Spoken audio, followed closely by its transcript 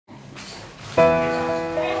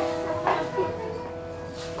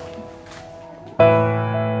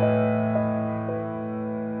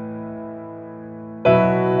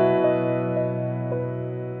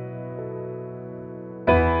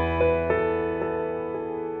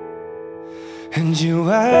And you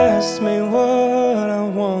asked me what I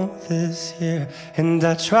want this year, and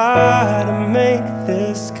I try to make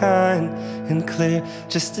this kind and clear.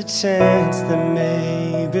 Just a chance that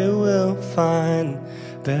maybe we'll find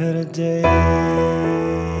better days.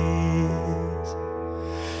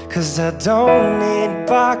 'Cause I don't need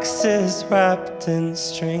boxes wrapped in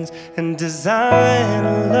strings and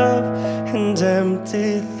designer love and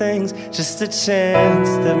empty things. Just a chance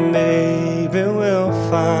that maybe we'll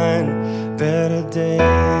find better days.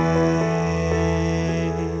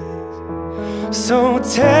 So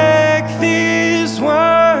take these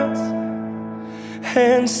words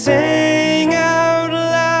and sing out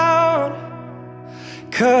loud,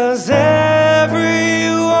 'cause everyone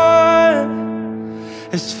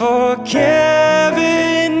is forgiven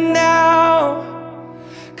now.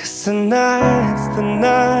 'Cause tonight's the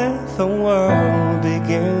night the world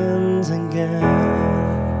begins again.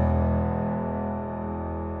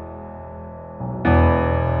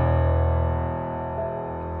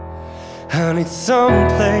 I need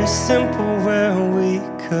someplace simple where we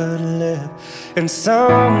could live, and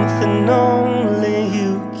something only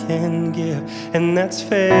you can give, and that's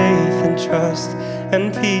faith and trust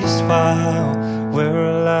and peace while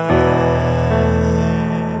we're alive.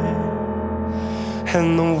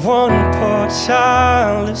 And the one poor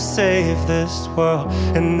child who saved this world,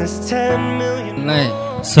 and this 10 million.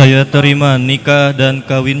 Saya terima nikah dan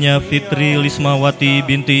kawinnya Fitri Lismawati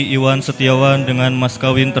binti Iwan Setiawan dengan mas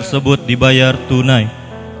kawin tersebut dibayar tunai.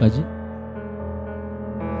 Haji.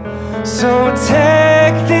 So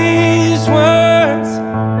take these words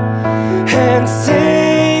and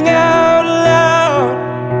sing out loud,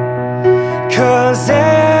 'cause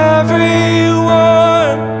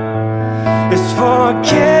everyone is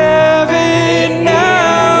forgiven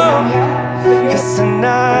now. 'Cause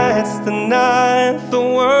tonight's the night the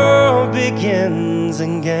world begins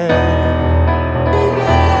again.